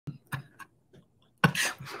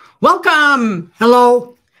Welcome.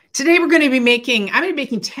 Hello. Today we're going to be making, I'm going to be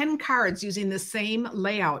making 10 cards using the same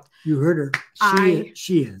layout. You heard her.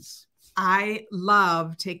 She is. I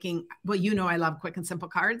love taking, well, you know I love quick and simple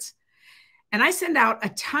cards. And I send out a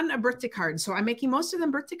ton of birthday cards. So I'm making most of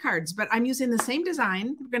them birthday cards, but I'm using the same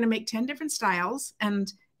design. We're going to make 10 different styles.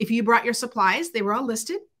 And if you brought your supplies, they were all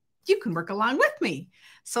listed. You can work along with me.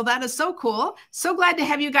 So that is so cool. So glad to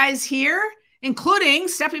have you guys here, including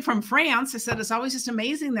Steffi from France. I said it's always just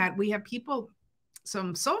amazing that we have people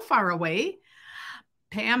so far away.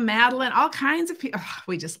 Pam, Madeline, all kinds of people.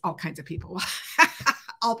 All kinds of people.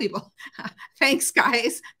 All people. Thanks,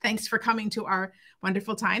 guys. Thanks for coming to our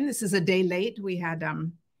wonderful time. This is a day late. We had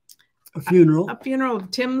a funeral. A funeral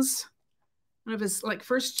of Tim's, one of his my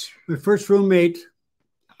first roommate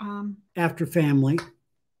after family.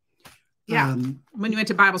 Yeah, when you went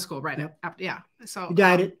to Bible school, right? Yep. Yeah. So he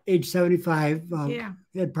died at age 75. Yeah,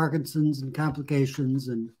 he had Parkinson's and complications,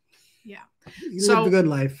 and yeah, he lived a good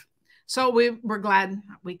life. So we're glad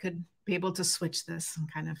we could be able to switch this and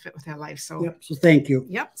kind of fit with our life. So yep. So thank you.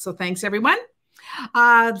 Yep. So thanks everyone.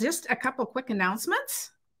 Just a couple quick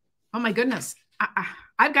announcements. Oh my goodness.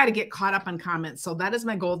 I've got to get caught up on comments. So that is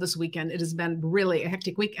my goal this weekend. It has been really a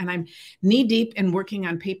hectic week, and I'm knee deep in working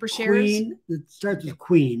on paper shares. Queen. It starts with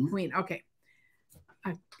Queen. Queen. Okay.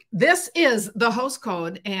 This is the host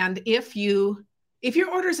code. And if your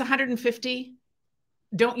order is 150,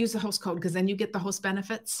 don't use the host code, because then you get the host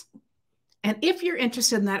benefits. And if you're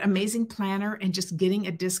interested in that amazing planner and just getting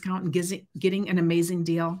a discount and getting an amazing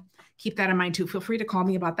deal, keep that in mind too. Feel free to call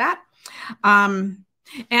me about that.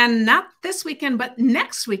 And not this weekend, but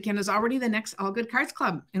next weekend is already the next All Good Cards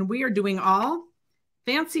Club. And we are doing all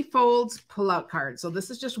fancy folds pull-out cards. So this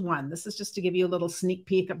is just one. This is just to give you a little sneak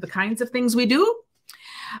peek of the kinds of things we do.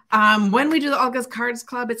 When we do the All Good Cards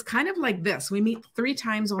Club, it's kind of like this. We meet 3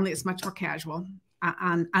 times only. It's much more casual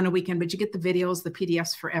on a weekend, but you get the videos, the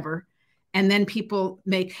PDFs forever. And then people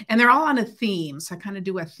and they're all on a theme. So I kind of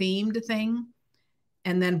do a themed thing.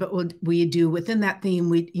 And then, but we do within that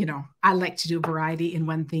theme, I like to do variety in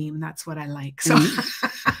one theme. That's what I like. So,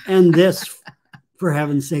 and this, for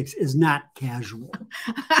heaven's sakes, is not casual.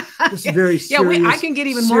 It's very serious. Yeah, I can get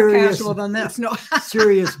even more casual than this. No,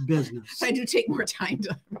 serious business. I do take more time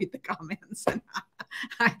to read the comments.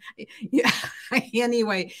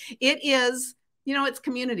 Anyway, it is, it's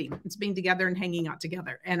community. It's being together and hanging out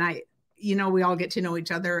together. And we all get to know each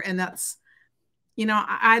other. And that's,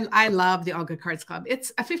 I love the All Good Cards Club.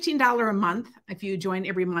 It's a $15 a month if you join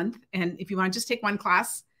every month. And if you want to just take one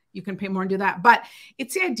class, you can pay more and do that. But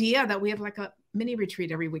it's the idea that we have like a mini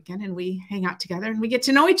retreat every weekend, and we hang out together and we get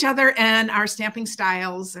to know each other and our stamping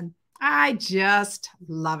styles. And I just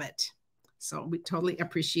love it. So we totally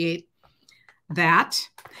appreciate that.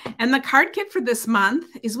 And the card kit for this month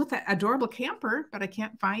is with an adorable camper, but I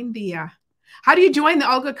can't find the... How do you join the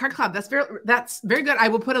All Good Card Club? That's very good. I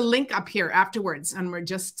will put a link up here afterwards, and it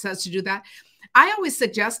just says to do that. I always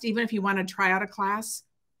suggest, even if you want to try out a class,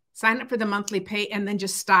 sign up for the monthly pay and then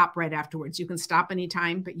just stop right afterwards. You can stop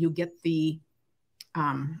anytime, but you get the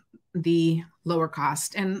lower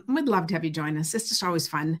cost. And we'd love to have you join us. It's just always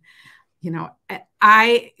fun. One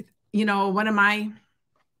of my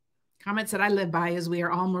comments that I live by is we are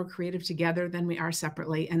all more creative together than we are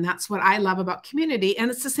separately. And that's what I love about community. And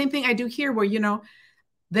it's the same thing I do here where,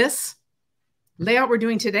 this layout we're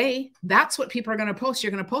doing today, that's what people are going to post.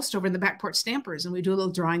 You're going to post over in the Back Porch Stampers. And we do a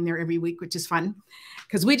little drawing there every week, which is fun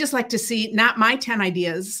because we just like to see not my 10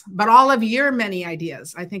 ideas, but all of your many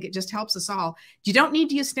ideas. I think it just helps us all. You don't need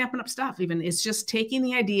to use Stampin' Up! Stuff even. It's just taking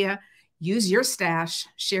the idea, use your stash,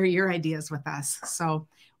 share your ideas with us. So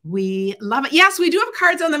we love it. Yes, we do have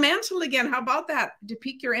cards on the mantle again. How about that? To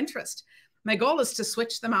pique your interest. My goal is to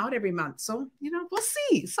switch them out every month. So, we'll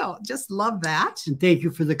see. So just love that. And thank you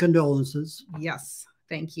for the condolences. Yes,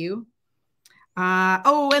 thank you.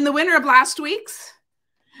 And the winner of last week's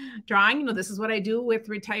drawing, this is what I do with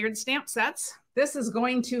retired stamp sets. This is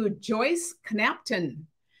going to Joyce Knapton.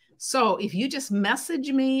 So if you just message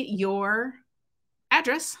me your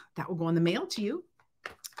address, that will go in the mail to you.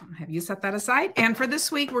 I'll have you set that aside. And for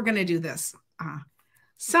this week, we're going to do this.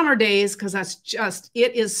 Summer days, because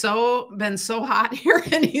it is been so hot here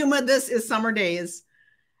and humid. This is summer days.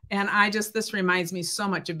 And this reminds me so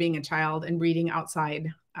much of being a child and reading outside.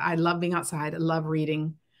 I love being outside. I love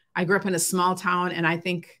reading. I grew up in a small town, and I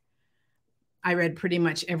think I read pretty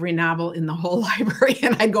much every novel in the whole library,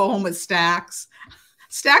 and I'd go home with stacks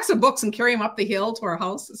of books and carry them up the hill to our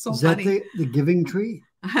house. It's so funny. Is that the Giving Tree?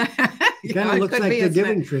 It kind of looks like the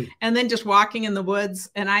Giving Tree. And then just walking in the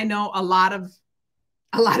woods. And I know a lot of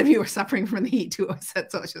A lot of you are suffering from the heat too.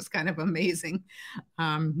 So it's just kind of amazing.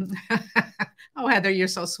 Oh, Heather, you're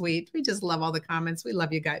so sweet. We just love all the comments. We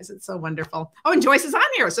love you guys. It's so wonderful. Oh, and Joyce is on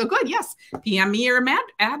here. So good. Yes. PM me your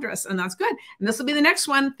address, and that's good. And this will be the next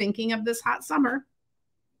one, thinking of this hot summer.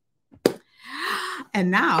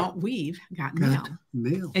 And now we've got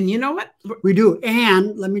mail. And you know what? We do.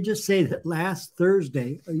 And let me just say that last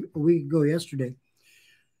Thursday, a week ago yesterday,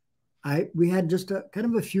 we had just a kind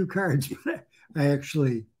of a few cards, but I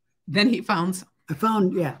actually. Then he found. I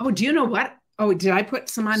found, yeah. Oh, do you know what? Oh, did I put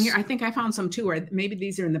some on here? I think I found some too, or maybe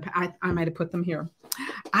these are in the. I might have put them here.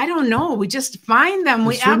 I don't know. We just find them.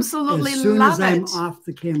 We absolutely love it. As soon as I'm off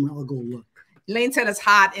the camera, I'll go look. Lane said it's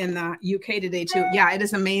hot in the UK today too. Yeah, it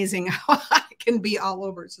is amazing how hot it can be all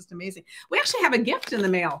over. It's just amazing. We actually have a gift in the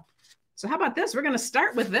mail. So how about this? We're going to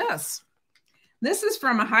start with this. This is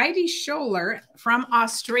from Heidi Scholler from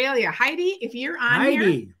Australia. Heidi, if you're on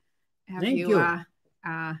here. Thank you.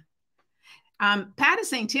 Pat is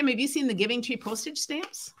saying, Tim, have you seen the Giving Tree postage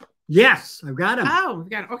stamps? Yes, I've got them. Oh, we've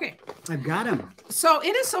got them. Okay. I've got them. So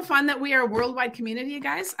it is so fun that we are a worldwide community, you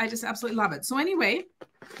guys. I just absolutely love it. So anyway,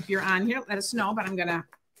 if you're on here, let us know, but we're going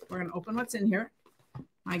to open what's in here.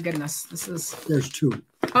 My goodness, there's two.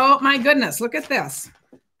 Oh my goodness, look at this.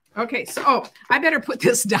 Okay, so I better put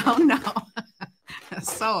this down now.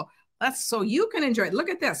 So you can enjoy it. Look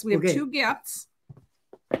at this. We have two gifts.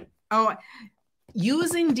 Oh,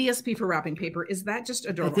 using DSP for wrapping paper. Is that just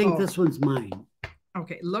adorable? I think this one's mine.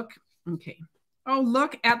 Okay, look. Okay. Oh,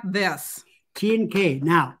 look at this. T&K.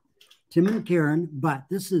 Now, Tim and Karen, but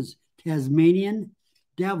this is Tasmanian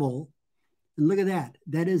Devil. And look at that.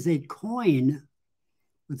 That is a coin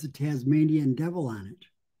with a Tasmanian Devil on it.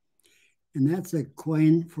 And that's a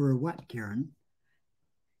coin for what, Karen?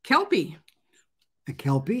 Kelpie. A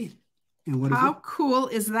Kelpie? And what is it? How cool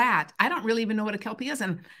is that? I don't really even know what a Kelpie is.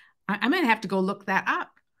 And I might have to go look that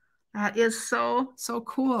up. That is so, so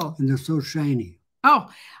cool. And they're so shiny. Oh,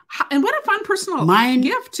 and what a fun personal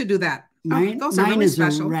gift to do that. Those are really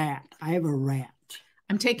special. A rat. I have a rat.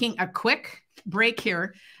 I'm taking a quick break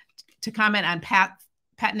here to comment on Pat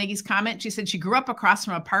Nagy's comment. She said she grew up across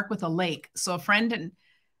from a park with a lake. So a friend and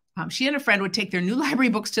she and a friend would take their new library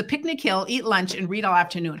books to Picnic Hill, eat lunch, and read all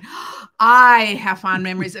afternoon. I have fond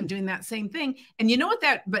memories of doing that same thing. And you know what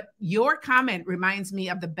but your comment reminds me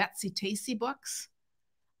of the Betsy Tacy books.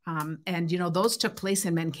 And, you know, those took place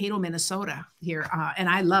in Mankato, Minnesota here. And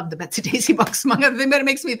I love the Betsy Tacy books, among other things, but it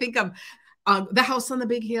makes me think of The House on the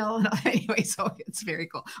Big Hill. Anyway, so it's very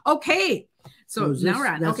cool. Okay. So now we're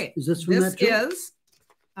on. Okay. Is this from that too? Is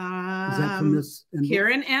that from this?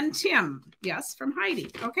 Karen and Tim. Yes, from Heidi.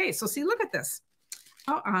 Okay. So see, look at this.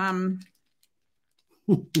 Oh,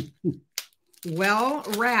 well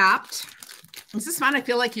wrapped. This is fun. I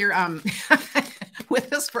feel like you're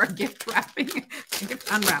with us for a gift wrapping, gift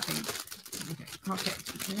unwrapping.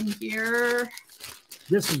 Okay. In here.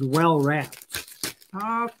 This is well wrapped.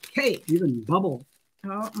 Okay. Even bubble.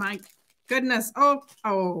 Oh my goodness.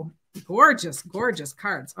 Oh, gorgeous, gorgeous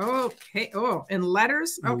cards. Okay. Oh, and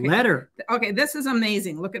letters. Okay. Letter. Okay. This is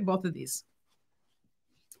amazing. Look at both of these.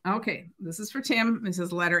 Okay. This is for Tim. This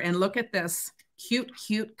is letter. And look at this cute,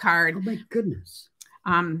 cute card. Oh my goodness.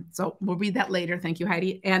 So we'll read that later. Thank you,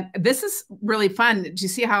 Heidi. And this is really fun. Do you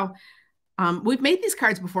see how we've made these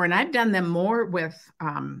cards before, and I've done them more with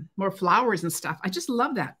more flowers and stuff. I just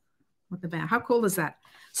love that with the band. How cool is that?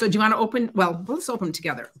 So do you want to open? Well, let's open them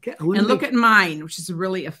together. Okay. And look at mine, which is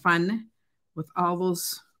really a fun with all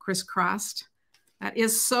those crisscrossed. That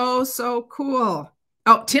is so, so cool.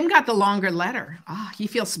 Oh, Tim got the longer letter. Oh, he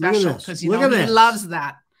feels special because, you know, he loves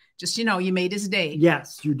that. Just, you know, you made his day.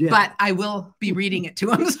 Yes, you did. But I will be reading it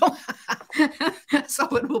to him.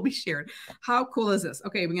 So it will be shared. How cool is this?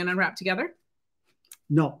 Okay, we're going to unwrap together?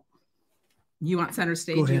 No. You want center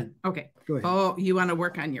stage? Go ahead. Okay. Go ahead. Oh, you want to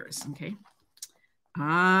work on yours. Okay.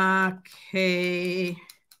 Okay.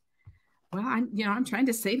 Well, I'm trying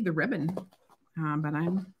to save the ribbon, but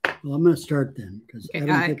I'm going to start then because I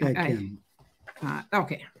don't think I can.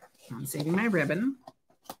 Okay. I'm saving my ribbon.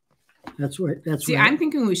 That's right. See, I'm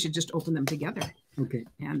thinking we should just open them together. Okay.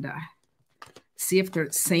 And see if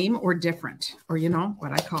they're same or different, or, you know,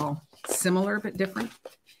 what I call similar but different.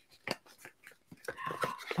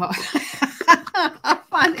 Oh. How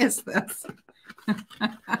fun is this?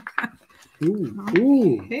 Ooh.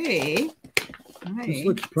 Okay. This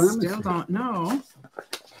looks promising. Still don't know.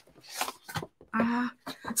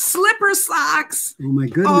 Slipper socks. Oh my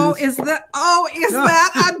goodness. Oh, is that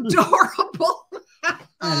adorable?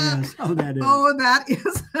 That is. Oh, that is. Oh, that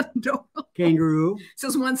is adorable. Kangaroo. It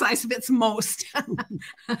says one size fits most.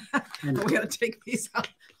 We got to take these out.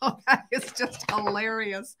 Oh, that is just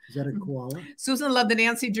hilarious. Is that a koala? Susan loved the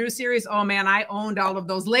Nancy Drew series. Oh man, I owned all of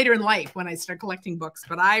those later in life when I started collecting books,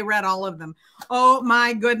 but I read all of them. Oh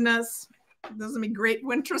my goodness. Those are great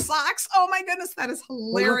winter socks. Oh my goodness, that is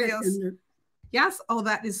hilarious. Yes. Oh,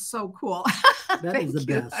 that is so cool. That is the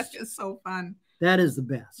best. That is so fun. That is the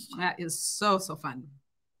best. That is so fun.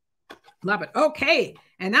 Love it. Okay.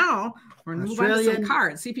 And now we're going to move on to some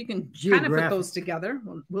cards. See if you can kind of put those together.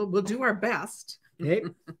 We'll do our best. Okay.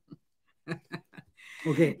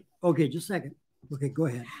 Okay. Just a second. Okay, go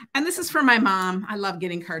ahead. And this is for my mom. I love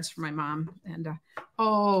getting cards for my mom. And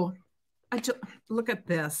look at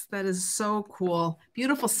this. That is so cool.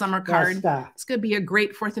 Beautiful summer card. It's going to be a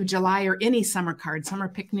great 4th of July or any summer card, summer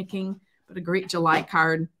picnicking, but a great July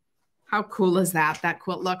card. How cool is that? That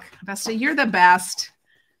quilt look. Vesta, you're the best.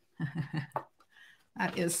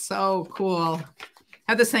 That is so cool.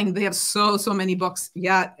 I have this thing. They have so many books.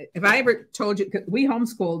 Yeah. If I ever told you, we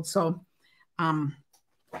homeschooled. So,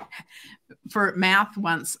 for math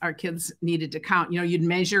once, our kids needed to count. You know, you'd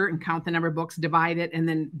measure and count the number of books, divide it, and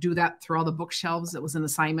then do that through all the bookshelves. It was an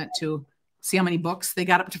assignment to see how many books. They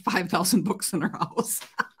got up to 5,000 books in our house.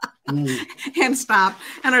 And stopped.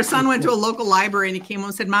 And our son went to a local library and he came home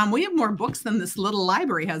and said, Mom, we have more books than this little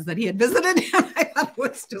library has that he had visited. And I thought it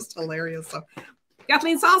was just hilarious. So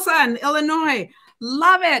Kathleen Salsa in Illinois.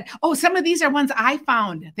 Love it. Oh, some of these are ones I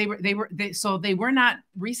found. They were not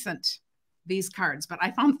recent, these cards, but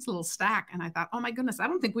I found this little stack and I thought, oh my goodness, I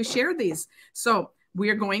don't think we shared these. So we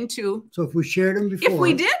are going to. So if we shared them before. If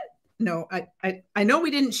we did. No, I know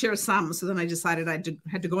we didn't share some. So then I decided I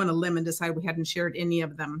had to go on a limb and decide we hadn't shared any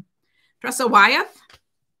of them. Tressa Wyeth,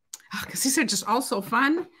 because these are just all so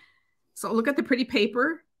fun. So look at the pretty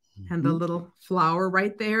paper and the little flower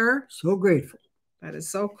right there. So grateful. That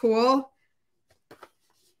is so cool.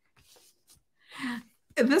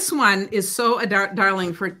 This one is so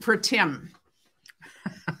darling for Tim.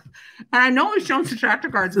 And I know we've shown some tractor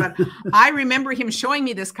cards, but I remember him showing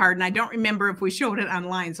me this card, and I don't remember if we showed it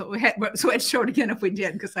online. So it showed again if we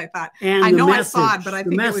did, because I thought, I know I saw it, but I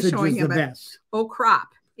think it was showing him it. Oh, crop.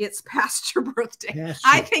 It's past your birthday.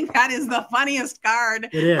 I think that is the funniest card.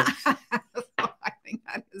 It is. I think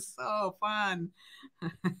that is so fun.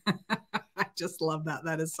 I just love that.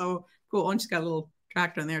 That is so cool. Oh, and she's got a little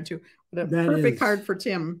tractor in there too. But a perfect card for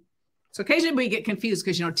Tim. So occasionally we get confused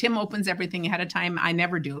because, you know, Tim opens everything ahead of time. I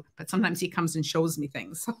never do, but sometimes he comes and shows me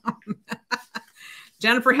things.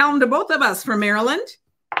 Jennifer Helm to both of us from Maryland.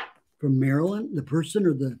 From Maryland? The person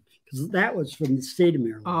or the, because that was from the state of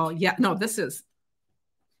Maryland. Oh, yeah. No, this is.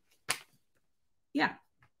 Yeah.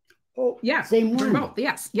 Oh, yeah. Same one. Both.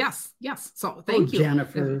 Yes. So thank you,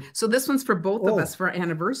 Jennifer. So this one's for both of us for our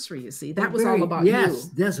anniversary. You see, that was all about you. Yes,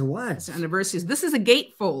 this was. It's anniversaries. This is a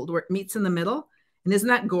gatefold where it meets in the middle. And isn't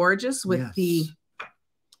that gorgeous with the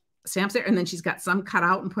stamps there? And then she's got some cut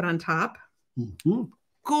out and put on top.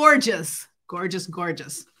 Gorgeous, gorgeous,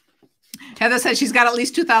 gorgeous. Heather said she's got at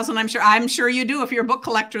least 2,000. I'm sure you do. If you're a book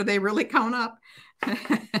collector, they really count up.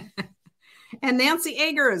 And Nancy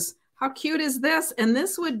Eggers. How cute is this? And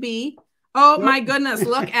this would be, oh my goodness,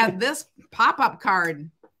 look at this pop-up card.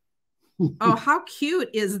 Oh, how cute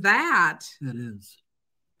is that? That is.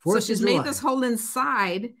 So she's made this whole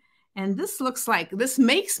inside. And this looks like, this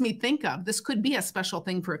makes me think of, this could be a special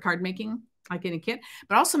thing for a card making, like in a kit,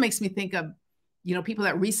 but also makes me think of, you know, people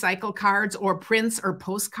that recycle cards or prints or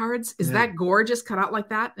postcards. Is that gorgeous cut out like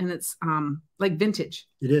that? And it's like vintage.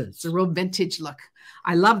 It is. It's a real vintage look.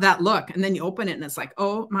 I love that look. And then you open it and it's like,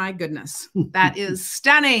 oh my goodness, that is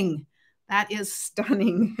stunning. That is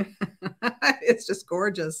stunning. It's just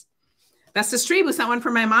gorgeous. That's the Street was that one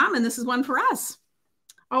for my mom. And this is one for us.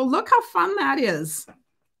 Oh, look how fun that is.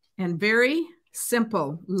 And very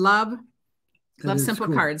simple. Love simple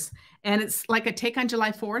cards. And it's like a take on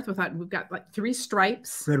July 4th without, we've got like 3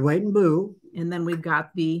 stripes. Red, white, and blue. And then we've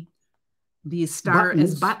got the star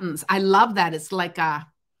as buttons. I love that. It's like a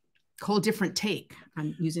whole different take.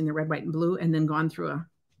 I'm using the red, white, and blue and then gone through a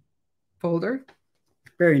folder.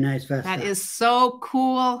 Very nice. That is so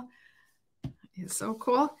cool. It's so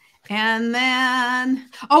cool. And then,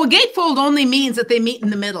 oh, a gatefold only means that they meet in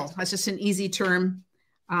the middle. That's just an easy term.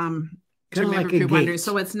 Kind of like a gate.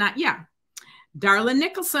 So it's not, Darlene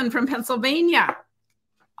Nicholson from Pennsylvania.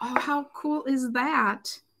 Oh, how cool is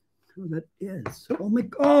that? Oh, that is. Oh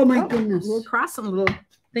my goodness. We'll cross some little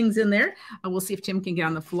things in there. We'll see if Tim can get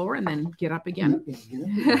on the floor and then get up again.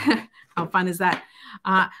 How fun is that?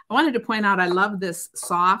 I wanted to point out, I love this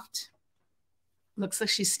soft. Looks like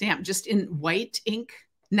she's stamped just in white ink.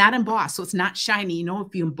 Not embossed, so it's not shiny. You know,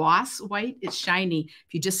 if you emboss white, it's shiny.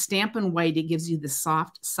 If you just stamp in white, it gives you this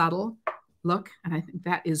soft, subtle look. And I think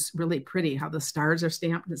that is really pretty how the stars are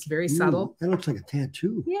stamped. It's very subtle. That looks like a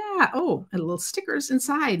tattoo. Yeah. Oh, and little stickers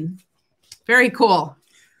inside. Very cool.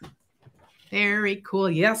 Very cool.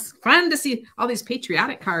 Yes. Fun to see all these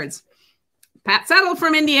patriotic cards. Pat Settle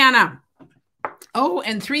from Indiana. Oh,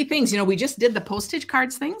 and 3 things. You know, we just did the postage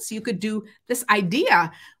cards things. You could do this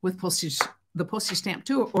idea with the postage stamp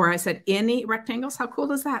too. Or I said any rectangles. How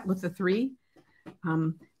cool is that with the 3?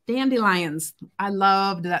 Dandelions. I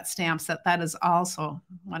loved that stamp set. That is also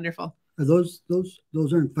wonderful. Are those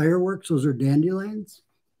aren't fireworks? Those are dandelions?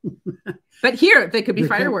 But here they could be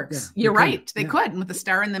fireworks. You're right. They could with the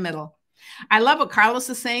star in the middle. I love what Carlos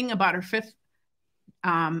is saying about our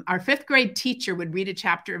 5th grade teacher would read a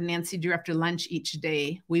chapter of Nancy Drew after lunch each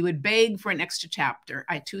day. We would beg for an extra chapter.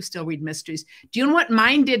 I too still read mysteries. Do you know what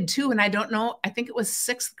mine did too? And I don't know. I think it was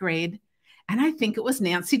 6th grade. And I think it was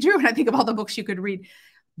Nancy Drew. And I think of all the books you could read.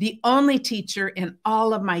 The only teacher in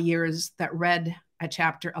all of my years that read a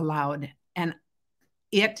chapter aloud. And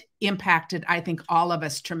it impacted, I think, all of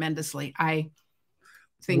us tremendously. I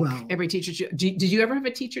think every teacher should. Did you ever have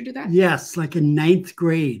a teacher do that? Yes, like in 9th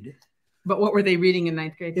grade. But what were they reading in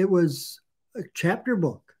 9th grade? It was a chapter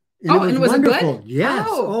book. And was it good? Yes.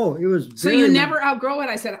 Oh, it was. So you never outgrow it.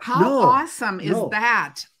 I said, how awesome is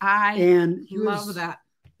that? I love that.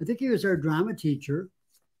 I think he was our drama teacher.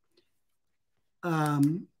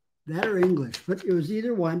 That or English, but it was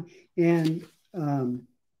either one. And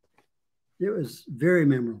it was very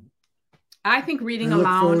memorable. I think reading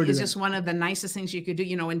aloud is just one of the nicest things you could do.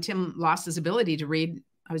 You know, when Tim lost his ability to read,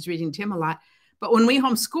 I was reading Tim a lot. But when we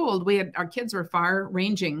homeschooled, our kids were far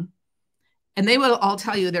ranging, and they will all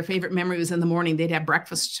tell you their favorite memory was in the morning. They'd have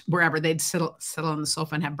breakfast wherever. They'd settle on the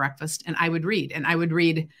sofa and have breakfast. And I would read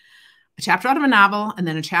a chapter out of a novel and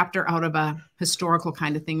then a chapter out of a historical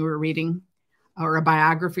kind of thing we were reading, or a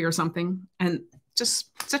biography or something. And just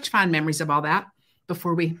such fond memories of all that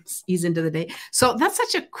before we ease into the day. So that's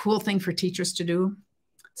such a cool thing for teachers to do.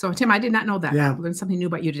 So Tim, I did not know that. Yeah. I learned something new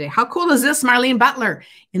about you today. How cool is this? Marlene Butler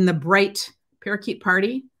in the bright parakeet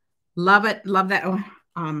party. Love it. Love that. Oh,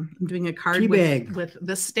 I'm doing a card with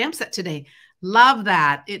this stamp set today. Love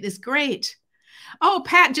that. It is great. Oh,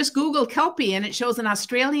 Pat just Googled Kelpie and it shows an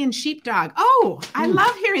Australian sheepdog. Oh, I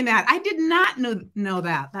love hearing that. I did not know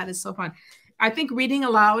that. That is so fun. I think reading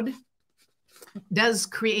aloud does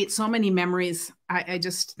create so many memories. I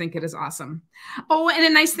just think it is awesome. Oh, and a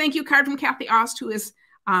nice thank you card from Kathy Ost, who is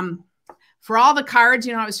for all the cards,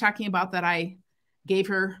 you know, I was talking about that I gave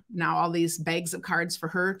her now all these bags of cards for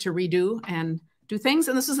her to redo and do things.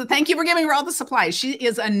 And this is a thank you for giving her all the supplies. She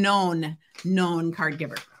is a known card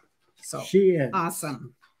giver. So she is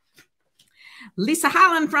awesome. Lisa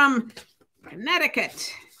Holland from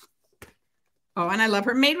Connecticut. Oh, and I love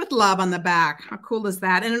her. Made with love on the back. How cool is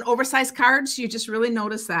that? And an oversized card. So you just really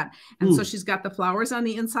notice that. And so she's got the flowers on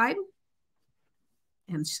the inside.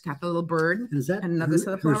 And she's got the little bird. Is that and another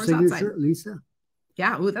set of flowers outside. Lisa?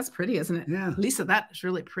 Yeah. Ooh, that's pretty, isn't it? Yeah. Lisa, that is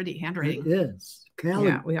really pretty handwriting. It is.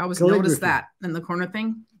 Yeah, we always notice that in the corner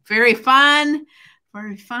thing. Very fun.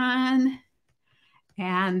 Very fun.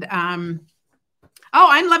 And oh,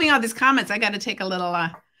 I'm loving all these comments. I got to take a little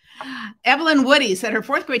Evelyn Woody said her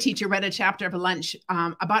 4th grade teacher read a chapter of a lunch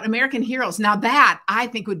about American heroes. Now that I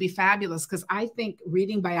think would be fabulous, because I think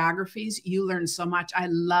reading biographies, you learn so much. I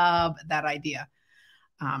love that idea.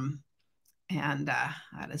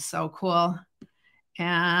 That is so cool.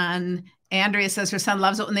 And Andrea says her son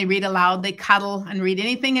loves it when they read aloud. They cuddle and read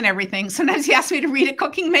anything and everything. Sometimes he asks me to read a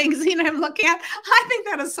cooking magazine I'm looking at. I think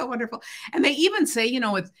that is so wonderful. And they even say, you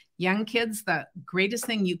know, with young kids, the greatest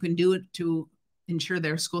thing you can do to ensure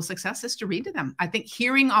their school success is to read to them. I think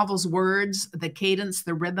hearing all those words, the cadence,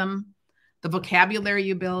 the rhythm, the vocabulary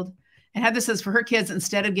you build. And Heather says for her kids,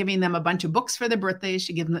 instead of giving them a bunch of books for their birthdays,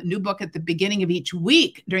 she gives them a new book at the beginning of each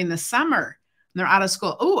week during the summer. They're out of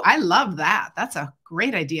school. Oh, I love that. That's a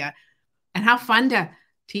great idea. And how fun to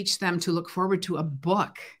teach them to look forward to a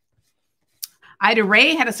book. Ida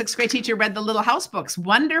Ray had a 6th grade teacher read the Little House books.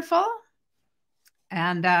 Wonderful.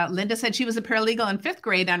 And Linda said she was a paralegal in 5th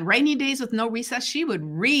grade. On rainy days with no recess, she would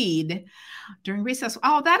read during recess.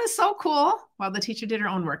 Oh, that is so cool. While the teacher did her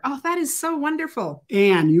own work. Oh, that is so wonderful.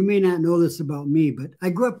 And you may not know this about me, but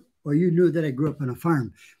I grew up, or you knew that I grew up on a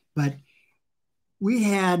farm, but we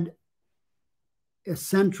had a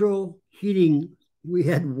central heating. We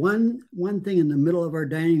had one thing in the middle of our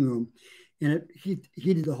dining room, and it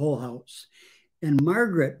heated the whole house. And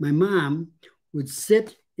Margaret, my mom, would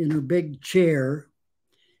sit in her big chair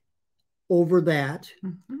over that,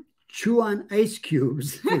 chew on ice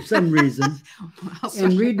cubes for some reason,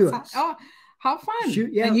 and read to us. Oh, how fun.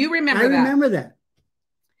 Yeah, and you remember that. I remember that.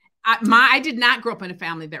 I did not grow up in a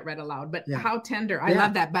family that read aloud, but how tender. I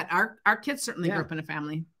love that. But our kids certainly grew up in a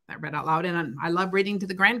family that read out loud. And I love reading to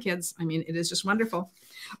the grandkids. I mean, it is just wonderful.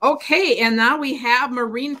 Okay. And now we have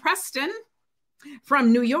Maureen Preston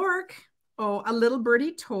from New York. Oh, a little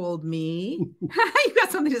birdie told me. You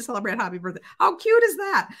got something to celebrate. Happy birthday. How cute is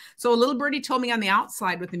that? So a little birdie told me on the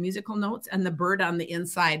outside with the musical notes and the bird on the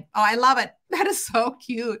inside. Oh, I love it. That is so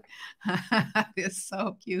cute. It's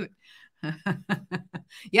so cute.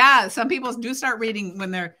 Yeah, some people do start reading when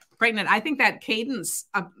they're pregnant. I think that cadence,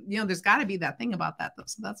 there's got to be that thing about that, though.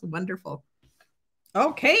 So that's wonderful.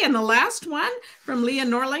 Okay, and the last one from Leah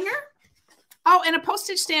Norlinger. Oh, and a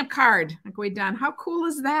postage stamp card. Going down. How cool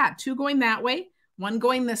is that? 2 going that way, 1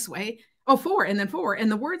 going this way. Oh, 4, and then 4,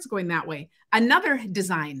 and the words going that way. Another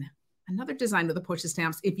design with the postage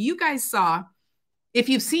stamps. If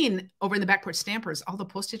you've seen over in the Back Porch Stampers, all the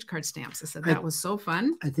postage card stamps. I said that was so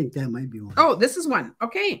fun. I think that might be one. Oh, this is one.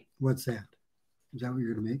 Okay. What's that? Is that what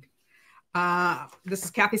you're going to make? This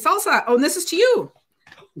is Kathy Salsa. Oh, and this is to you.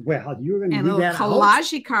 Well, you were going to do that. And a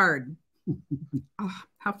collage card. Oh,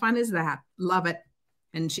 how fun is that? Love it.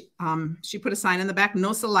 And she put a sign in the back.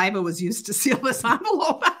 No saliva was used to seal this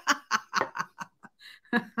envelope.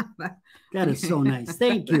 That is so nice.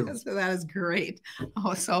 Thank you. That is great.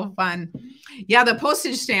 Oh, so fun. Yeah, the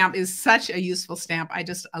postage stamp is such a useful stamp. I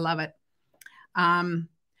love it.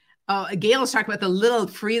 Gail was talking about the little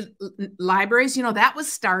free libraries. That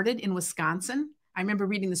was started in Wisconsin. I remember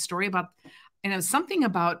reading the story about, and it was something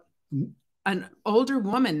about an older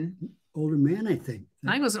woman. Older man, I think.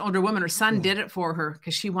 I think it was an older woman. Her son did it for her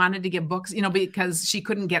because she wanted to give books, because she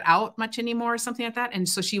couldn't get out much anymore or something like that. And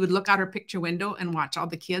so she would look out her picture window and watch all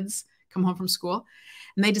the kids come home from school.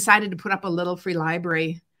 And they decided to put up a little free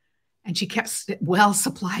library. And she kept well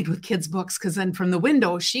supplied with kids' books because then from the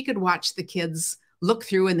window, she could watch the kids look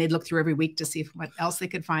through, and they'd look through every week to see what else they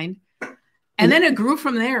could find. And then it grew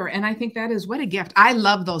from there. And I think that is what a gift. I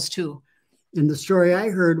love those too. And the story I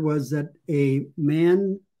heard was that a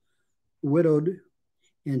man widowed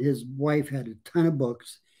and his wife had a ton of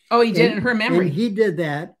books. Oh, he did in her memory. And he did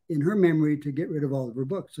that in her memory to get rid of all of her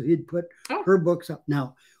books. So he'd put her books up.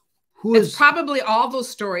 Now, it's probably all those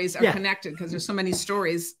stories are connected because there's so many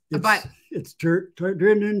stories. But it's turned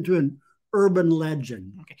into an urban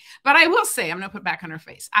legend. Okay. But I will say, I'm going to put back on her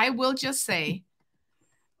face. I will just say,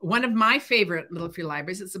 one of my favorite little free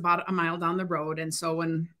libraries, it's about a mile down the road. And so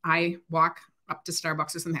when I walk up to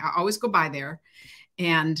Starbucks or something, I always go by there.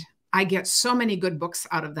 And I get so many good books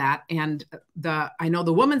out of that. And I know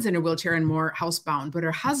the woman's in a wheelchair and more housebound, but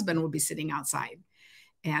her husband will be sitting outside.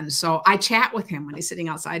 And so I chat with him when he's sitting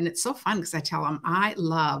outside. And it's so fun because I tell him, I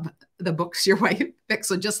love the books your wife picks.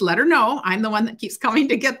 So just let her know I'm the one that keeps coming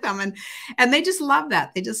to get them. And they just love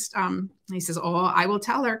that. They just, he says, oh, I will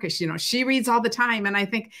tell her because, she reads all the time. And I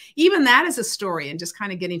think even that is a story and just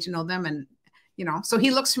kind of getting to know them. And, so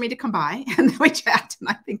he looks for me to come by and then we chat. And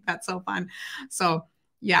I think that's so fun. So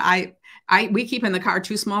yeah, we keep in the car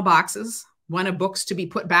 2 small boxes, one of books to be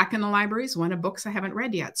put back in the libraries, one of books I haven't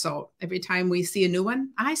read yet. So every time we see a new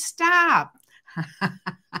one, I stop.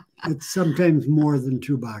 It's sometimes more than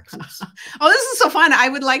 2 boxes. Oh, this is so fun. I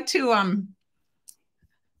would like to,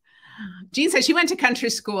 Jean said she went to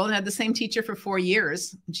country school and had the same teacher for 4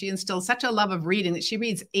 years. And she instilled such a love of reading that she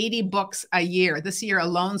reads 80 books a year. This year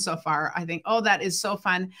alone so far, I think, oh, that is so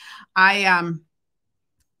fun. And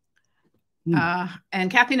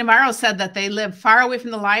Kathy Navarro said that they live far away from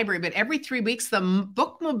the library, but every 3 weeks, the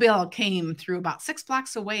bookmobile came through about 6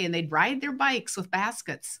 blocks away and they'd ride their bikes with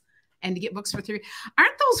baskets and to get books for 3.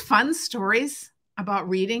 Aren't those fun stories about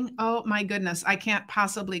reading? Oh my goodness. I can't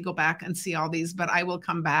possibly go back and see all these, but I will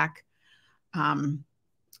come back and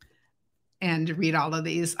read all of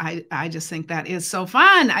these. I just think that is so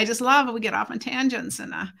fun. I just love it. We get off on tangents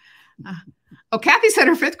and, Kathy said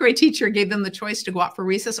her 5th grade teacher gave them the choice to go out for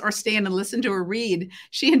recess or stay in and listen to her read.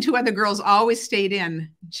 She and 2 other girls always stayed in.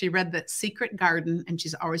 She read The Secret Garden, and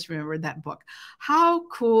she's always remembered that book. How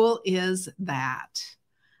cool is that?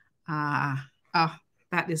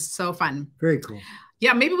 That is so fun. Very cool.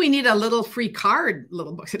 Yeah, maybe we need a little free card,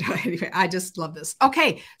 little book. Anyway, I just love this.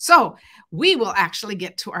 Okay, so we will actually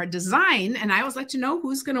get to our design, and I always like to know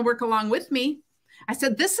who's going to work along with me. I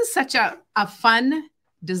said this is such a fun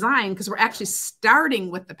design because we're actually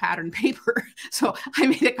starting with the pattern paper. So I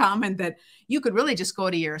made a comment that you could really just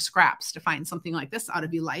go to your scraps to find something like this out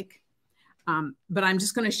if you like. But I'm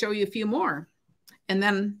just going to show you a few more and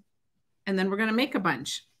then we're going to make a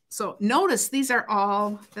bunch. So notice these are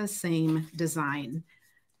all the same design.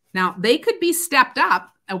 Now they could be stepped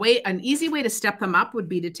up. An easy way to step them up would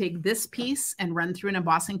be to take this piece and run through an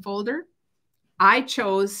embossing folder. I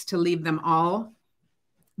chose to leave them all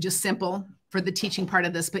just simple for the teaching part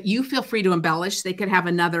of this, but you feel free to embellish. They could have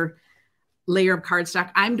another layer of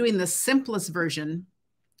cardstock. I'm doing the simplest version,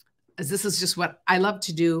 as this is just what I love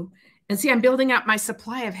to do. And see, I'm building up my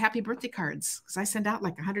supply of happy birthday cards because I send out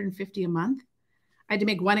like 150 a month. I had to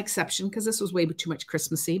make one exception because this was way too much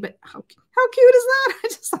Christmassy, but how cute is that? I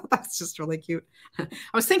just thought that's just really cute. I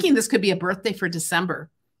was thinking this could be a birthday for December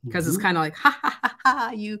because it's kind of like, ha, ha, ha,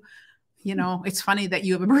 ha, you know, it's funny that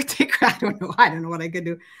you have a birthday card. I don't know what I could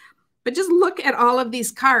do. But just look at all of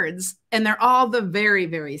these cards, and they're all the very,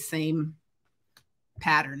 very same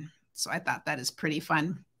pattern. So I thought that is pretty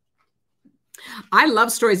fun. I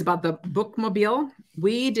love stories about the bookmobile.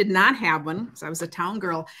 We did not have one because I was a town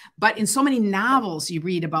girl, but in so many novels you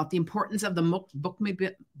read about the importance of the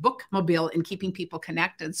bookmobile in keeping people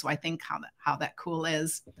connected. So I think how that cool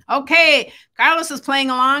is. Okay, Carlos is playing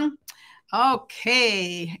along.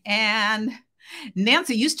 Okay, and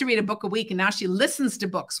Nancy used to read a book a week, and now she listens to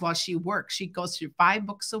books while she works. She goes through 5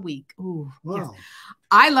 books a week. Ooh, wow. Yes.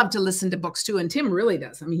 I love to listen to books too, and Tim really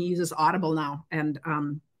does. I mean, he uses Audible now,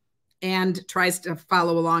 and tries to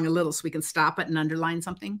follow along a little so we can stop it and underline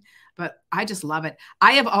something. But I just love it.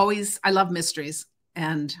 I love mysteries.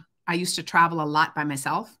 And I used to travel a lot by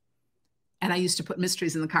myself. And I used to put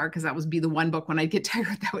mysteries in the car because that would be the one book when I'd get tired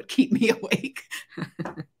that would keep me awake.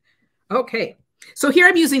 Okay. So here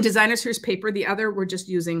I'm using Designer's Hues paper. The other, we're just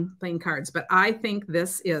using plain cards. But I think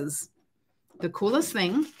this is the coolest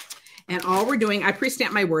thing. And all we're doing, I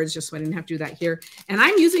pre-stamped my words just so I didn't have to do that here. And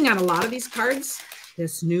I'm using on a lot of these cards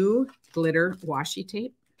this new glitter washi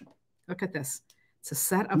tape. Look at this. It's a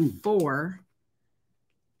set of 4.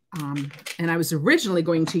 And I was originally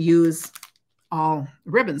going to use all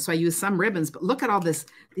ribbons. So I used some ribbons, but look at all this.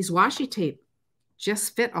 These washi tape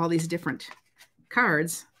just fit all these different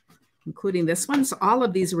cards, including this one. So all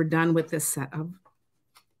of these were done with this set of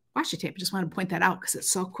washi tape. I just want to point that out because it's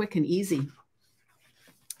so quick and easy.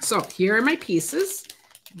 So here are my pieces.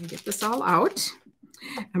 Let me get this all out.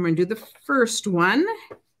 I'm going to do the first one.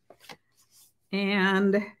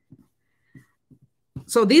 And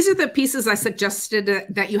so these are the pieces I suggested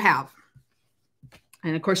that you have.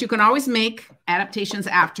 And of course, you can always make adaptations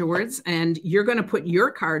afterwards. And you're going to put your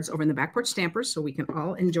cards over in the back porch stampers so we can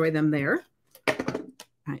all enjoy them there.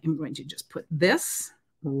 I am going to just put this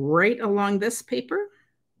right along this paper.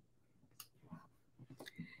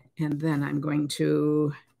 And then I'm going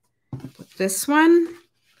to put this one.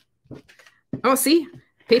 Oh, see,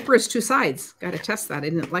 paper is 2 sides. Got to test that. I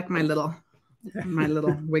didn't like my little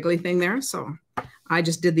wiggly thing there. So I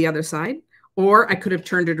just did the other side, or I could have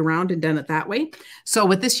turned it around and done it that way. So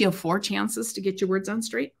with this, you have 4 chances to get your words on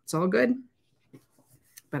straight. It's all good.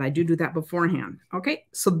 But I do that beforehand. Okay.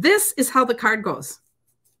 So this is how the card goes.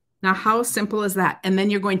 Now, how simple is that? And then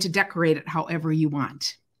you're going to decorate it however you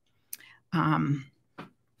want.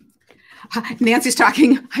 Nancy's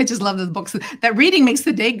talking. I just love the books. That reading makes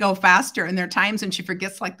the day go faster. And there are times when she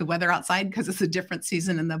forgets like the weather outside because it's a different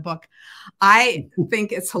season in the book. I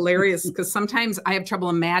think it's hilarious because sometimes I have trouble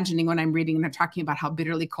imagining when I'm reading and they're talking about how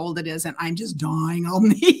bitterly cold it is and I'm just dying all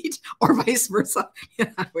neat or vice versa.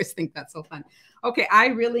 Yeah, I always think that's so fun. Okay, I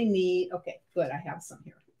really need, okay, good. I have some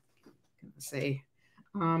here. I'm going to say,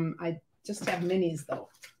 I just have minis though.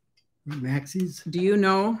 Maxis? Do you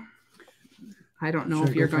know? I don't know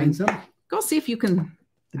if you're going to. Go see if you can.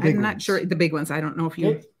 I'm not sure. The big ones. I don't know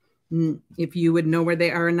if you would know where they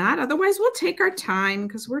are or not. Otherwise, we'll take our time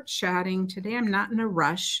because we're chatting. Today, I'm not in a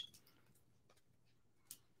rush.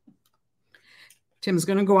 Tim's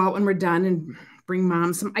going to go out when we're done and bring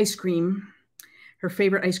Mom some ice cream. Her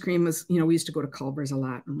favorite ice cream was, we used to go to Culver's a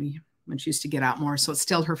lot when she used to get out more. So it's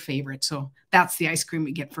still her favorite. So that's the ice cream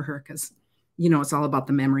we get for her because, it's all about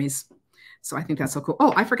the memories. So I think that's so cool.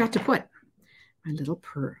 Oh, I forgot to put my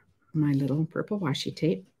little purple washi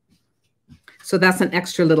tape. So that's an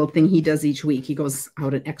extra little thing he does each week. He goes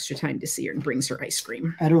out an extra time to see her and brings her ice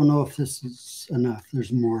cream. I don't know if this is enough.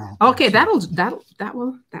 There's more. Okay, that will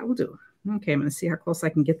do. Okay, I'm going to see how close I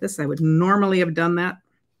can get this. I would normally have done that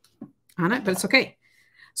on it, but it's okay.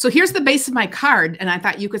 So here's the base of my card, and I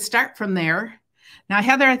thought you could start from there. Now,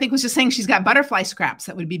 Heather, I think, was just saying she's got butterfly scraps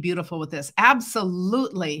that would be beautiful with this.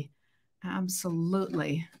 Absolutely.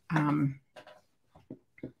 Absolutely.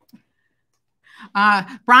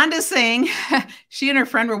 Rhonda's saying she and her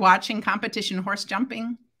friend were watching competition horse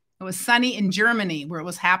jumping. It was sunny in Germany where it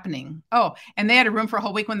was happening. Oh, and they had a room for a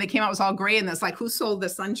whole week. When they came out, it was all gray. And it's like, who sold the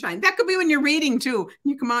sunshine? That could be when you're reading too.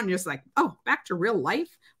 You come on and you're just like, oh, back to real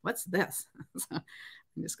life. What's this? So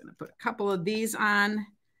I'm just going to put a couple of these on.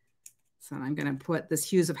 So I'm going to put this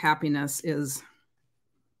Hues of Happiness is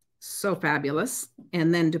so fabulous.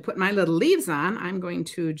 And then to put my little leaves on, I'm going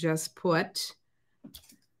to just put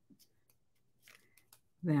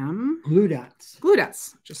them. Glue dots. Glue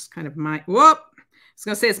dots. Just kind of my, whoop. I was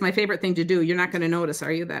going to say it's my favorite thing to do. You're not going to notice,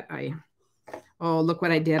 are you, that oh, look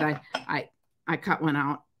what I did. I cut one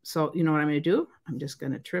out. So you know what I'm going to do? I'm just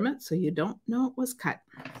going to trim it so you don't know it was cut.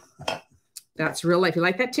 That's real life. You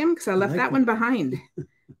like that, Tim? Because I left that one behind.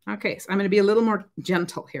 Okay, so I'm going to be a little more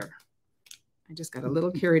gentle here. I just got a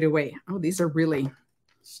little carried away. Oh, these are really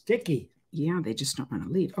sticky. Yeah, they just don't want to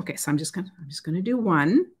leave. Okay, so I'm just gonna do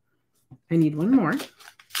one. I need one more.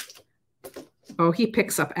 Oh, he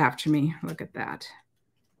picks up after me. Look at that.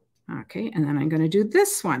 Okay, and then I'm gonna do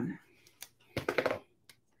this one.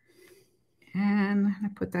 And I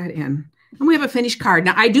put that in. And we have a finished card.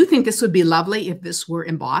 Now, I do think this would be lovely if this were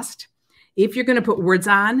embossed. If you're gonna put words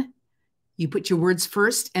on, you put your words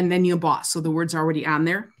first and then you emboss. So the words are already on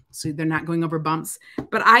there. So they're not going over bumps.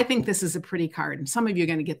 But I think this is a pretty card. And some of you are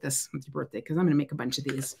going to get this with your birthday because I'm going to make a bunch of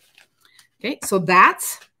these. Okay, so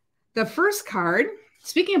that's the first card.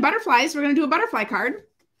 Speaking of butterflies, we're going to do a butterfly card.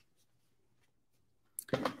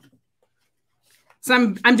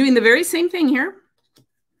 So I'm doing the very same thing here.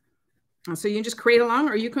 So you can just create along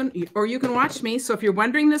or you can watch me. So if you're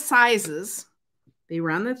wondering the sizes, they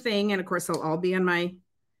were on the thing. And of course, they'll all be on my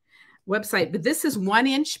website. But this is 1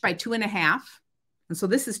 inch by 2.5. And so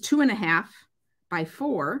this is 2.5 by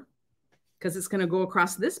 4 because it's going to go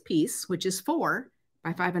across this piece, which is 4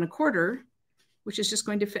 by 5.25, which is just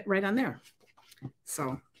going to fit right on there.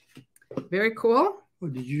 So very cool. Oh,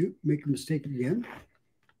 did you make a mistake again?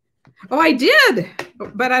 Oh, I did,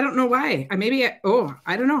 but I don't know why.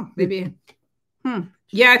 I don't know. Maybe.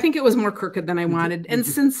 Yeah, I think it was more crooked than I wanted. And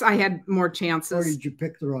since I had more chances. Or did you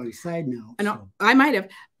pick the wrong side now? I know I might have,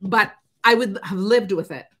 but I would have lived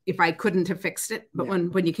with it if I couldn't have fixed it. But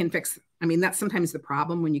when you can fix, I mean, that's sometimes the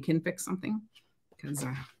problem when you can fix something because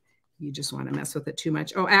you just want to mess with it too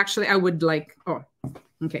much. Oh, actually, I would like,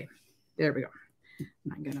 okay, there we go.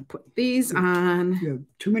 I'm going to put these on. You have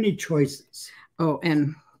too many choices. Oh,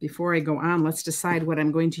 and before I go on, let's decide what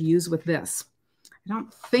I'm going to use with this. I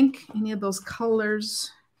don't think any of those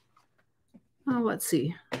colors. Oh, let's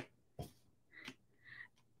see.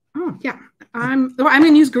 Oh, yeah. I'm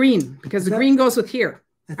going to use green because the green goes with here.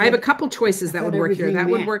 I have a couple choices that would work here. That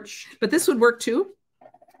would work, but this would work too.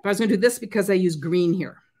 But I was going to do this because I use green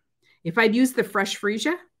here. If I'd used the fresh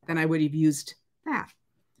freesia, then I would have used that.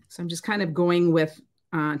 So I'm just kind of going with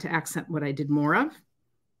to accent what I did more of.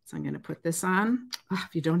 So I'm going to put this on. Oh,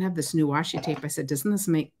 if you don't have this new washi tape, I said, doesn't this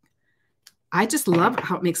make, I just love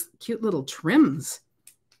how it makes cute little trims.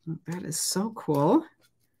 That is so cool.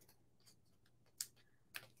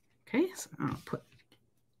 Okay, so I'll put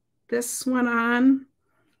this one on.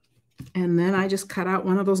 And then I just cut out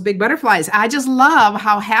one of those big butterflies. I just love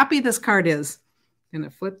how happy this card is. I'm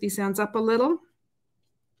going to flip these ends up a little.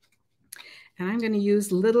 And I'm going to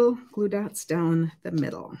use little glue dots down the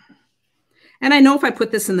middle. And I know if I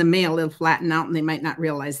put this in the mail, it'll flatten out and they might not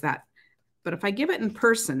realize that. But if I give it in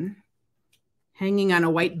person, hanging on a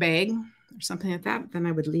white bag or something like that, then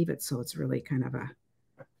I would leave it so it's really kind of a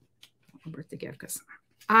birthday gift. Because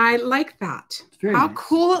I like that. How nice.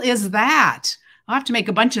 Cool is that? I'll have to make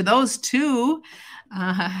a bunch of those too.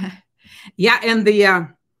 Yeah, and the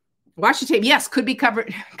washi tape, yes, could be cover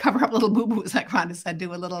up little boo-boos, like Rhonda said,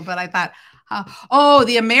 do a little, but I thought, oh,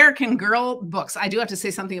 the American Girl books. I do have to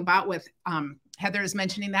say something about with Heather is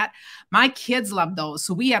mentioning that. My kids loved those.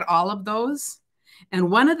 So we had all of those.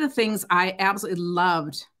 And one of the things I absolutely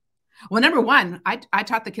loved, well, number one, I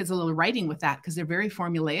taught the kids a little writing with that because they're very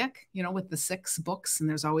formulaic, you know, with the 6 books and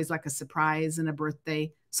there's always like a surprise and a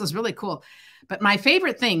birthday. So it's really cool. But my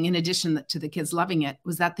favorite thing, in addition to the kids loving it,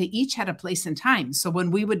 was that they each had a place and time. So when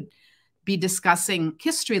we would be discussing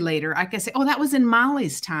history later, I could say, oh, that was in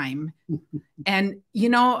Molly's time. And, you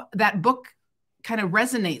know, that book kind of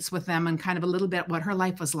resonates with them and kind of a little bit what her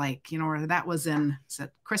life was like, you know, or that was in, is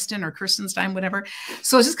it Kristen or Kirsten's time, whatever.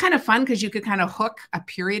 So it's just kind of fun because you could kind of hook a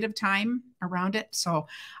period of time around it. So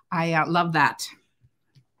I love that.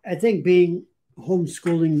 I think being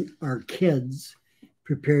homeschooling our kids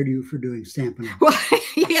prepared you for doing Stampin' Up. Well,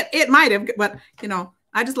 it might have, but, you know,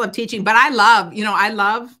 I just love teaching. But I love, you know, I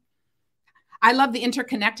love the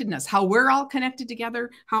interconnectedness, how we're all connected together,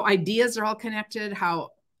 how ideas are all connected, how,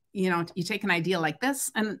 you know, you take an idea like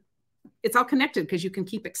this and it's all connected because you can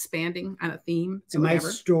keep expanding on a theme. So am I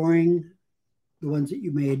storing the ones that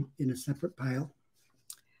you made in a separate pile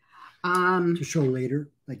to show later,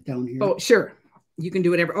 like down here? Oh, sure. You can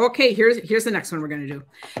do whatever. Okay, here's the next one we're going to do.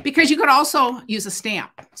 Because you could also use a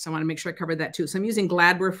stamp. So I want to make sure I covered that too. So I'm using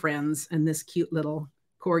Glad We're Friends and this cute little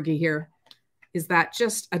corgi here. Is that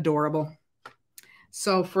just adorable?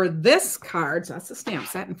 So for this card, so that's a stamp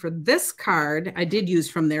set. And for this card, I did use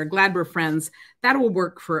from there, Glad We're Friends. That will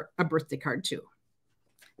work for a birthday card too.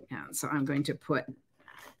 And so I'm going to put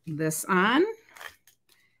this on.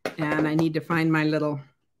 And I need to find my little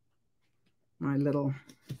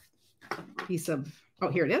piece of, oh,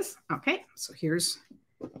 here it is. Okay, so here's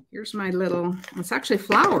my little, it's actually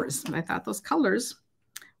flowers. I thought those colors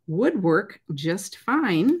would work just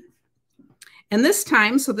fine. And this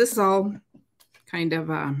time, so this is all kind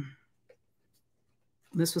of,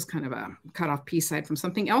 this was kind of a cut off piece side from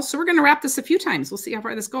something else. So we're going to wrap this a few times. We'll see how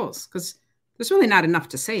far this goes because there's really not enough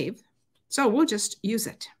to save. So we'll just use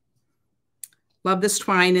it. Love this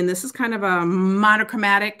twine. And this is kind of a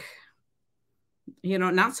monochromatic, you know,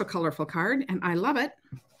 not so colorful card. And I love it.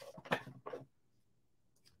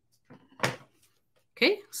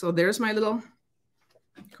 Okay, so there's my little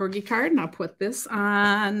Corgi card. And I'll put this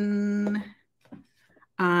on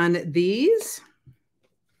these.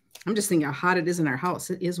 I'm just thinking how hot it is in our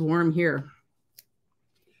house. It is warm here.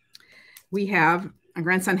 We have, our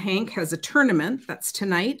grandson Hank has a tournament that's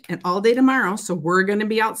tonight and all day tomorrow. So we're going to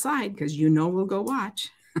be outside because you know we'll go watch.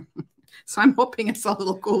 So I'm hoping it's a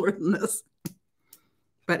little cooler than this.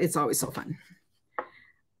 But it's always so fun.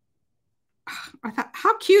 I thought,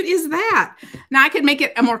 how cute is that? Now I could make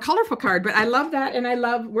it a more colorful card, but I love that. And I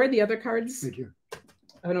love, where are the other cards? Right here.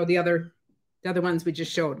 Oh, no, the other ones we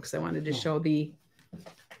just showed because I wanted to show the,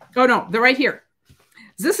 oh, no, they're right here.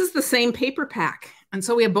 This is the same paper pack. And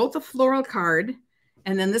so we have both a floral card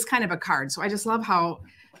and then this kind of a card. So I just love how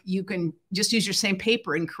you can just use your same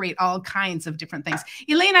paper and create all kinds of different things.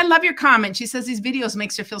 Elaine, I love your comment. She says these videos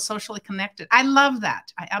makes her feel socially connected. I love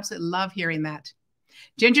that. I absolutely love hearing that.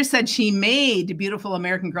 Ginger said she made beautiful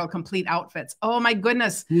American Girl complete outfits. Oh my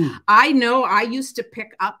goodness. I know I used to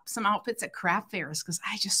pick up some outfits at craft fairs because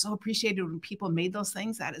I just so appreciated when people made those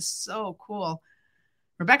things. That is so cool.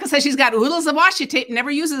 Rebecca says she's got oodles of washi tape, never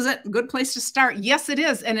uses it. Good place to start. Yes, it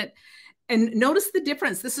is. And notice the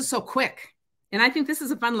difference. This is so quick. And I think this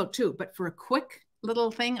is a fun look too. But for a quick little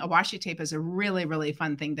thing, a washi tape is a really, really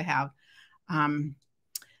fun thing to have.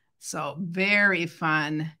 So very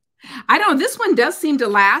fun. I don't know. This one does seem to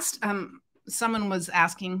last. Someone was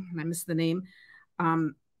asking, and I missed the name,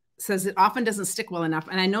 says it often doesn't stick well enough.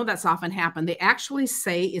 And I know that's often happened. They actually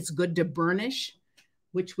say it's good to burnish,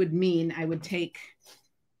 which would mean I would take,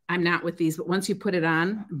 I'm not with these, but once you put it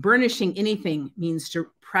on, burnishing anything means to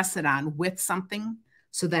press it on with something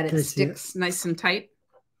so that it sticks nice and tight.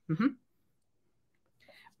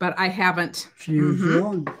 But I haven't.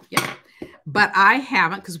 Yeah. But I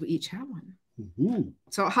haven't because we each have one.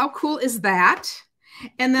 So how cool is that?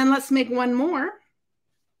 And then let's make one more.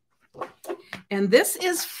 And this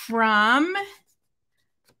is from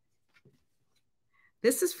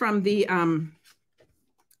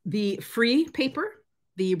the free paper,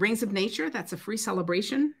 the Rings of Nature. That's a free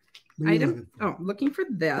celebration item. Oh, looking for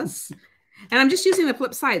this. And I'm just using the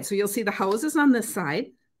flip side. So you'll see the houses on this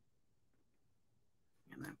side.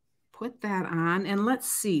 And I'll put that on. And let's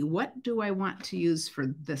see, what do I want to use for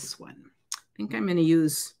this one? I think I'm going to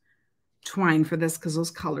use twine for this because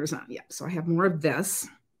those colors on. Yeah, so I have more of this.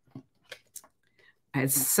 I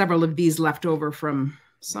had several of these left over from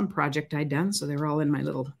some project I'd done, so they're all in my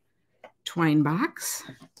little twine box.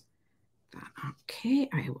 Okay,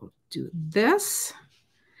 I will do this.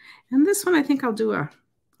 And this one I think I'll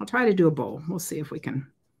try to do a bow. We'll see if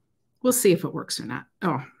we'll see if it works or not.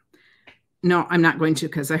 Oh, no, I'm not going to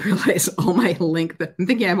because I realize all my length. I'm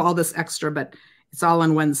thinking I have all this extra, but it's all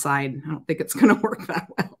on one side. I don't think it's going to work that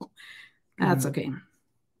well. That's okay.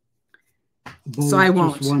 So I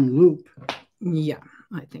won't. Just one loop. Yeah,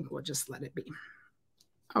 I think we'll just let it be.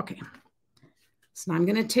 Okay. So now I'm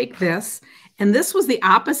going to take this. And this was the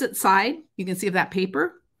opposite side. You can see of that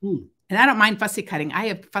paper. And I don't mind fussy cutting. I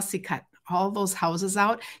have fussy cut all those houses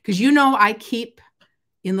out because you know I keep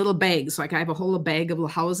in little bags. Like I have a whole bag of little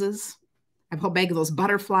houses. I have a whole bag of those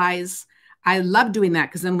butterflies. I love doing that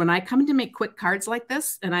because then when I come to make quick cards like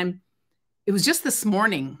this, and it was just this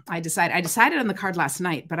morning, I decided on the card last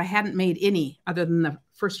night, but I hadn't made any other than the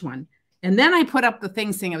first one. And then I put up the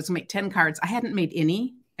thing saying I was going to make 10 cards. I hadn't made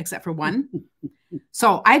any except for one.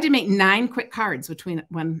 So I had to make 9 quick cards between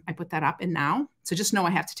when I put that up and now. So just know I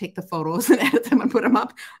have to take the photos and edit them and put them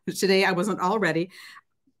up. Today I wasn't all ready,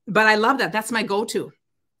 but I love that. That's my go-to.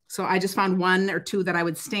 So I just found 1 or 2 that I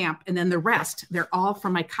would stamp, and then the rest, they're all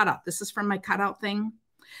from my cutout. This is from my cutout thing.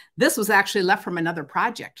 This was actually left from another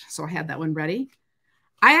project, so I had that one ready.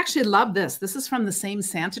 I actually love this. This is from the same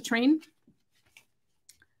Santa train,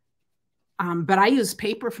 but I use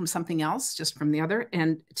paper from something else, just from the other.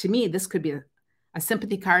 And to me, this could be a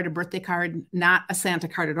sympathy card, a birthday card, not a Santa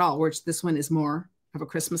card at all, which this one is more of a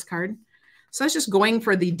Christmas card. So I was just going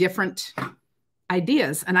for the different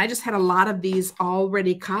ideas. And I just had a lot of these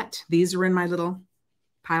already cut. These are in my little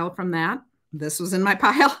pile from that. This was in my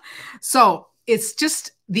pile. So it's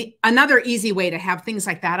just another easy way to have things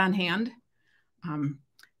like that on hand.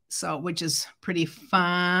 Which is pretty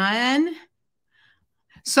fun.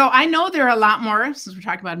 So I know there are a lot more, since we're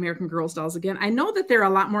talking about American Girls dolls again, I know that there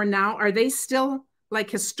are a lot more now. Are they still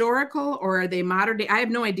like historical or are they modern day? I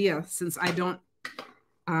have no idea, since I don't,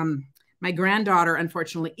 my granddaughter,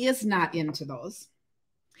 unfortunately, is not into those.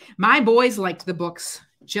 My boys liked the books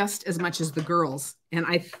just as much as the girls.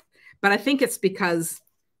 But I think it's because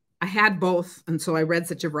I had both. And so I read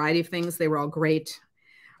such a variety of things. They were all great.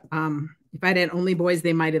 If I'd had only boys,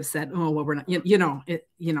 they might have said, oh, well, we're not, you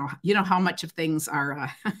know how much of things are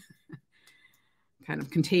kind of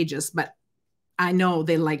contagious, but I know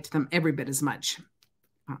they liked them every bit as much.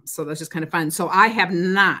 So that's just kind of fun. So I have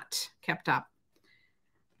not kept up,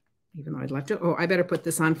 even though I'd love to. Oh, I better put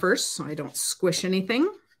this on first so I don't squish anything.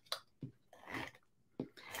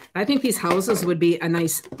 I think these houses would be a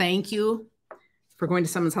nice thank you for going to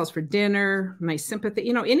someone's house for dinner, nice sympathy,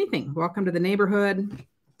 anything. Welcome to the neighborhood.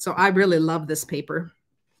 So I really love this paper.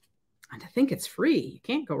 And I think it's free. You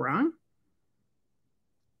can't go wrong.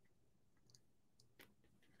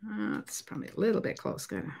 It's probably a little bit close.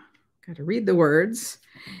 Got to read the words.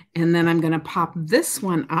 And then I'm going to pop this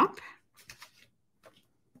one up.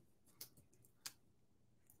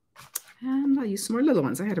 And I'll use some more little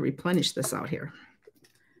ones. I had to replenish this out here.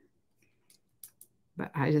 But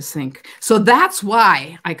I just think, so that's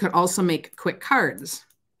why I could also make quick cards.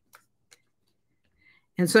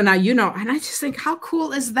 And so now, and I just think, how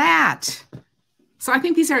cool is that? So I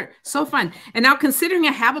think these are so fun. And now, considering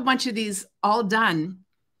I have a bunch of these all done,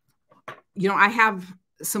 I have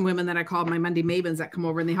some women that I call my Monday Mavens that come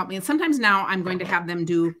over and they help me. And sometimes now I'm going to have them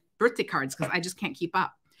do birthday cards because I just can't keep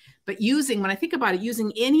up. But when I think about it,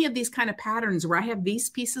 using any of these kind of patterns where I have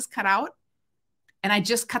these pieces cut out and I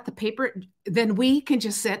just cut the paper, then we can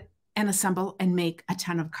just sit and assemble and make a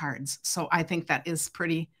ton of cards. So I think that is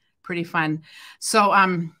pretty fun. So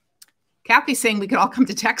Kathy's saying we could all come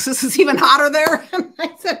to Texas. It's even hotter there. And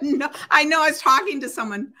I said, no, I know. I was talking to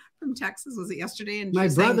someone from Texas. Was it yesterday? And my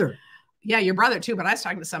brother. Saying, yeah, your brother too. But I was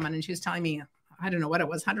talking to someone and she was telling me, I don't know what it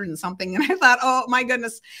was, 100 and something. And I thought, oh my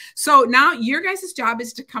goodness. So now your guys' job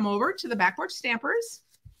is to come over to the Back Porch Stampers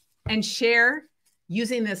and share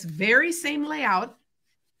using this very same layout.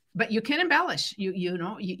 But you can embellish,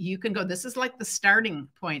 you can go, this is like the starting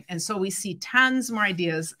point. And so we see tons more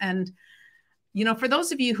ideas. And, for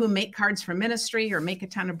those of you who make cards for ministry or make a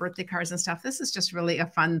ton of birthday cards and stuff, this is just really a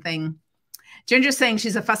fun thing. Ginger's saying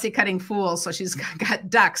she's a fussy cutting fool. So she's got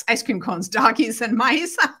ducks, ice cream cones, doggies, and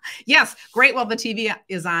mice. Yes, great. Well, the TV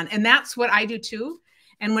is on. And that's what I do too.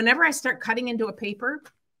 And whenever I start cutting into a paper,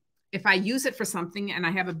 if I use it for something and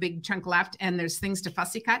I have a big chunk left and there's things to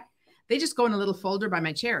fussy cut, they just go in a little folder by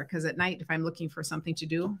my chair because at night, if I'm looking for something to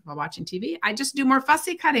do while watching TV, I just do more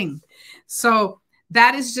fussy cutting. So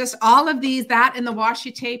that is just all of these, that and the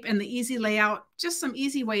washi tape and the easy layout, just some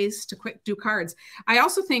easy ways to quick do cards. I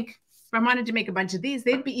also think if I wanted to make a bunch of these,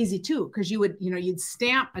 they'd be easy too because you would, you'd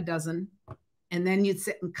stamp a dozen and then you'd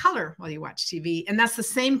sit and color while you watch TV. And that's the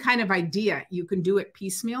same kind of idea. You can do it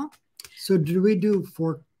piecemeal. So did we do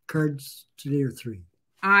 4 cards today or 3?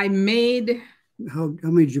 I made... How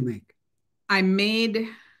many did you make? I made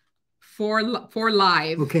 4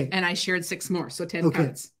 live, okay, and I shared 6 more, so 10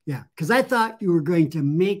 cards. Yeah, because I thought you were going to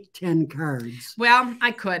make 10 cards. Well,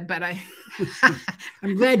 I could, but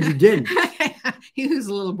I'm glad you didn't. He was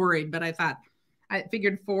a little worried, but I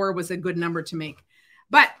figured 4 was a good number to make.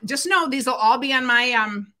 But just know these will all be on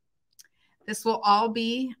my this will all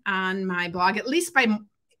be on my blog at least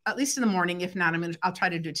in the morning. If not, I'll try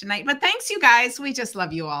to do it tonight. But thanks, you guys. We just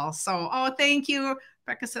love you all. So, thank you.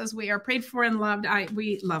 Becca says we are prayed for and loved.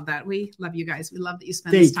 We love that. We love you guys. We love that you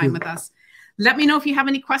spend this time with us. Let me know if you have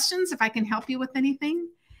any questions, if I can help you with anything.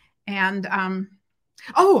 And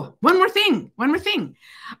one more thing.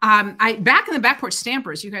 Back in the Back Porch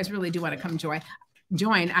Stampers, you guys really do want to come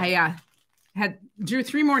join. I drew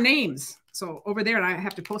 3 more names. So over there, and I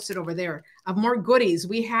have to post it over there, of more goodies.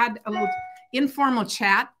 We had a little informal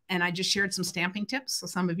chat and I just shared some stamping tips. So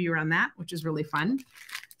some of you are on that, which is really fun.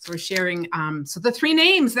 So we're sharing. So the 3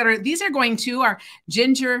 names these are going to are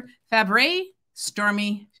Ginger Favre,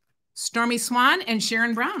 Stormy Swan, and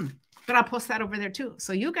Sharon Brown. But I'll post that over there too.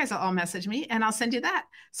 So you guys will all message me and I'll send you that.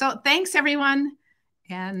 So thanks everyone.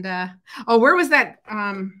 And where was that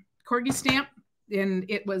Corgi stamp? And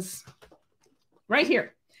it was right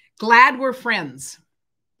here. Glad we're friends.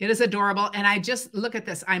 It is adorable. And I just look at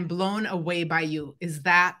this. I'm blown away by you. Is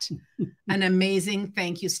that an amazing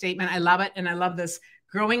thank you statement? I love it. And I love this.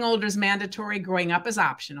 Growing older is mandatory. Growing up is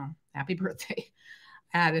optional. Happy birthday.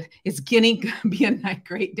 And it's going to be a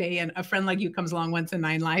great day. And a friend like you comes along once in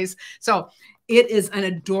 9 lives. So it is an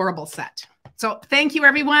adorable set. So thank you,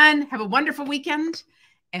 everyone. Have a wonderful weekend.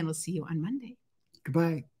 And we'll see you on Monday.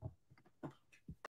 Goodbye.